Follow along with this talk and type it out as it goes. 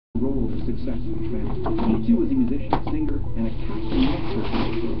goal of success in the family. He too was a musician, singer, and a casting expert.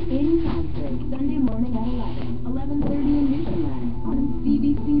 In concert, Sunday morning at 11:30 in Newfoundland on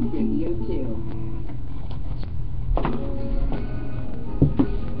CBC Radio 2.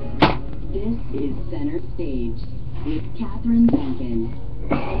 This is Center Stage with Catherine Duncan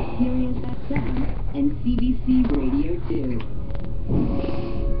on Sirius XM and CBC Radio 2.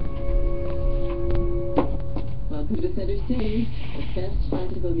 Welcome to Center Stage, the best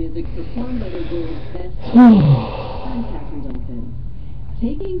classical music performed by the world's best. I'm Catherine Duncan.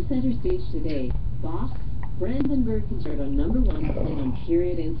 Taking Center Stage today, Bach, Brandenburg Concerto No. 1 played on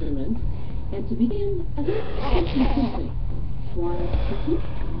period instruments, and to begin, a very special symphony. Why tricky?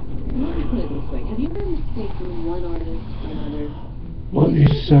 Let me put it this way. Have you ever mistaken one artist for another? Well,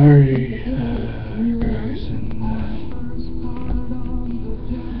 sorry, guys, and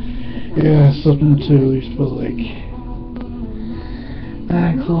yeah, something to at least about like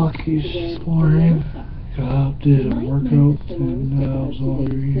 9 o'clock each this morning. Got up, did a workout, and I was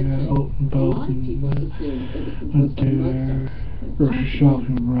already out and about, and went to grocery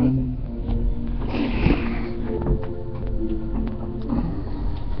shopping run.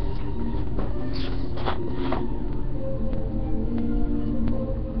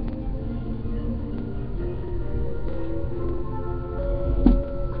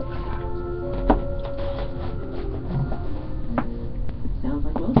 Sounds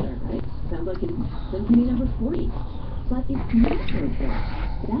like Mozart, right? Sounds like in Symphony No. 40. But it's not Mozart.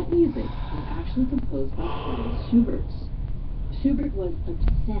 That music was actually composed by Franz Schubert. Schubert was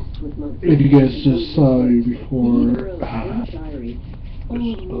obsessed with Mozart. If you guys just saw me before, Diary. it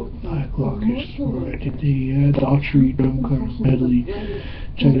was about 9 o'clock-ish before I did the Daughtry drum cover medley.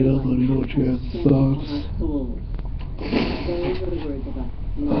 Check it out, let me know what you guys thought. Those are the words of a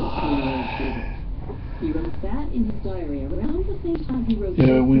 19-year-old Schubert. He wrote that in his diary around the same time he wrote.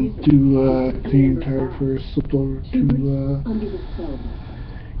 Yeah, I went to Canadian Tire first, slipped over to Under the Stone.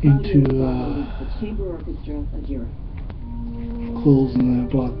 into the Chamber Orchestra of Europe. clothes, and I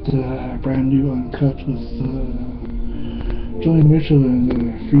bought brand new uncut with Johnny Mitchell and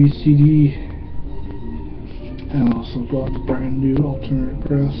a free CD, and also bought the brand new alternate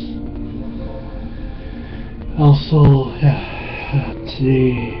press. Also, yeah,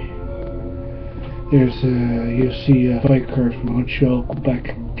 today there's a UFC fight card from Montreal,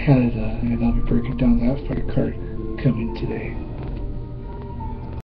 Quebec, Canada, and I'll be breaking down that fight card coming today.